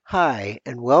Hi,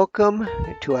 and welcome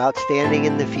to Outstanding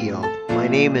in the Field. My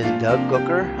name is Doug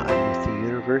Gooker. I'm with the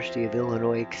University of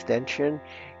Illinois Extension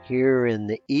here in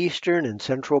the eastern and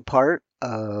central part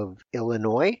of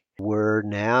Illinois. We're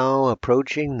now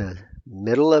approaching the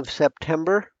middle of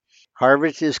September.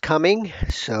 Harvest is coming,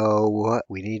 so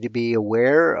we need to be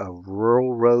aware of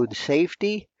rural road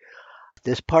safety.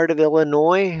 This part of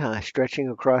Illinois, stretching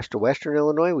across to western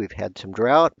Illinois, we've had some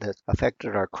drought that's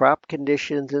affected our crop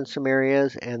conditions in some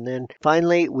areas. And then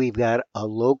finally, we've got a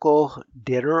local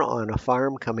dinner on a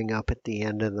farm coming up at the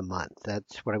end of the month.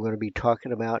 That's what I'm going to be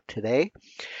talking about today.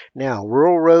 Now,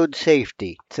 rural road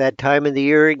safety. It's that time of the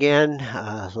year again.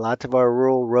 Lots of our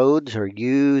rural roads are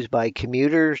used by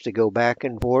commuters to go back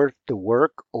and forth to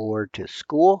work or to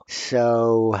school.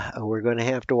 So we're going to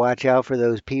have to watch out for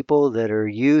those people that are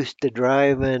used to driving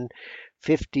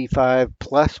 55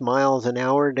 plus miles an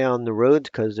hour down the roads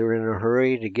because they're in a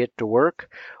hurry to get to work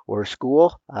or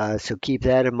school. So keep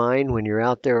that in mind when you're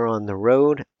out there on the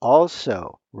road.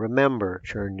 Also, remember,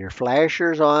 turn your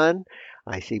flashers on.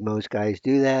 I see most guys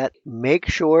do that. Make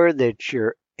sure that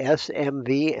your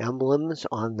SMV emblems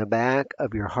on the back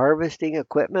of your harvesting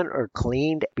equipment are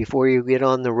cleaned before you get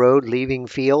on the road leaving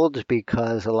fields,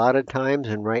 because a lot of times,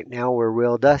 and right now we're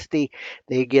real dusty,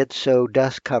 they get so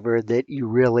dust covered that you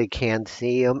really can't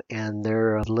see them and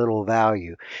they're of little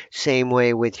value. Same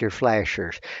way with your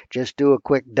flashers. Just do a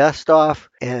quick dust off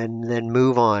and then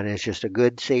move on. It's just a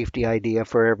good safety idea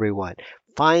for everyone.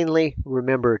 Finally,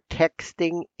 remember,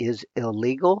 texting is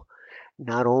illegal,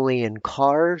 not only in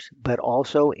cars, but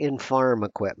also in farm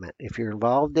equipment. If you're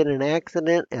involved in an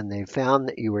accident and they found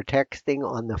that you were texting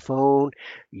on the phone,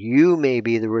 you may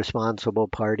be the responsible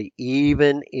party,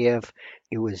 even if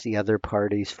it was the other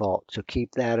party's fault. So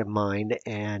keep that in mind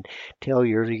and tell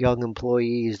your young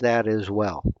employees that as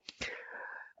well.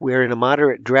 We're in a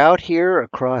moderate drought here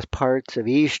across parts of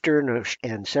eastern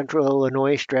and central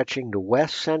Illinois, stretching to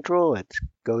west central. It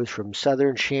goes from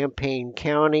southern Champaign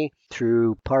County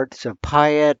through parts of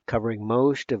Piatt, covering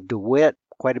most of DeWitt,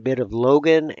 quite a bit of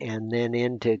Logan, and then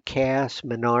into Cass,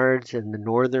 Menards, and the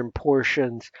northern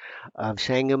portions of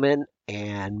Sangamon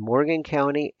and Morgan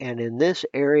County. And in this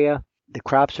area, the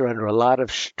crops are under a lot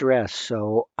of stress,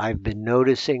 so I've been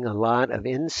noticing a lot of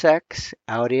insects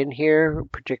out in here.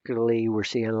 Particularly, we're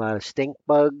seeing a lot of stink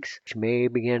bugs, which may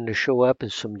begin to show up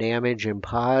as some damage in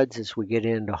pods as we get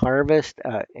into harvest,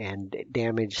 and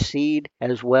damaged seed,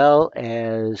 as well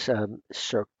as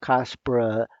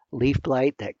Cercospora leaf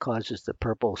blight that causes the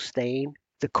purple stain.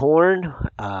 The corn,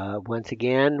 once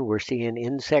again, we're seeing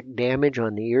insect damage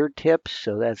on the ear tips,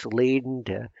 so that's leading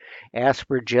to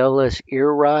Aspergillus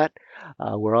ear rot.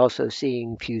 We're also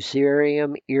seeing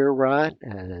Fusarium ear rot,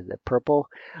 the purple.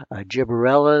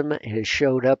 Gibberellum has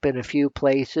showed up in a few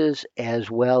places, as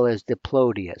well as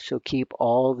Diplodia. So keep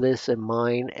all this in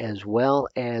mind, as well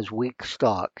as weak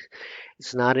stalks.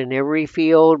 It's not in every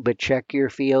field, but check your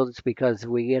fields, because if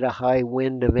we get a high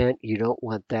wind event, you don't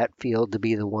want that field to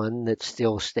be the one that's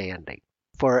still standing.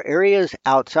 For areas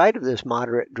outside of this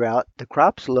moderate drought, the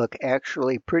crops look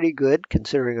actually pretty good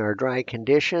considering our dry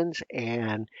conditions,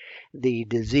 and the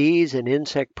disease and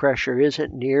insect pressure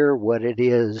isn't near what it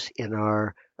is in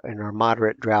our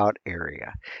moderate drought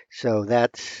area. So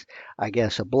that's, I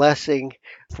guess, a blessing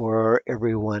for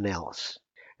everyone else.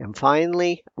 And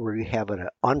finally, we have an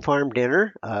on-farm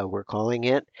dinner. We're calling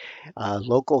it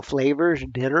Local Flavors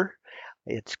Dinner.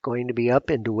 It's going to be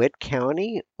up in DeWitt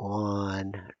County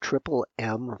on Triple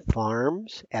M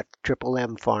Farms, at Triple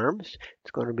M Farms.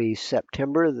 It's going to be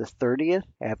September the 30th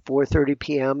at 4:30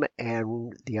 p.m.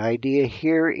 And the idea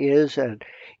here is, and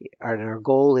our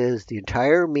goal is, the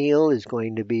entire meal is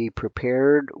going to be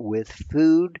prepared with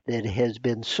food that has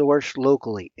been sourced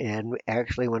locally. And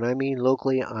actually, when I mean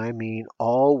locally, I mean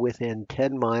all within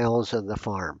 10 miles of the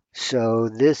farm. So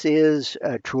this is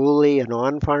truly an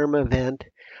on-farm event.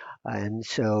 And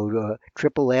so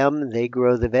Triple M, they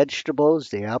grow the vegetables.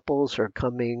 The apples are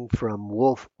coming from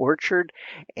Wolf Orchard,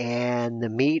 and the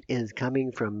meat is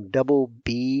coming from Double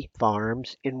B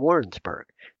Farms in Warrensburg.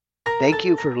 Thank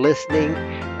you for listening,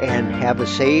 and have a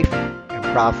safe and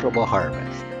profitable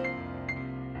harvest.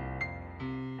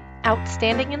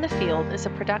 Outstanding in the Field is a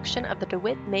production of the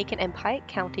DeWitt, Macon, and Piatt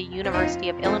County University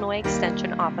of Illinois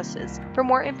Extension offices. For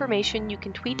more information, you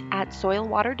can tweet at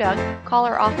SoilWaterDoug, call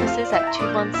our offices at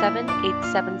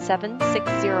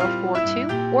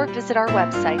 217-877-6042, or visit our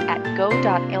website at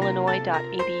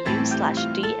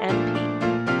go.illinois.edu/DNP.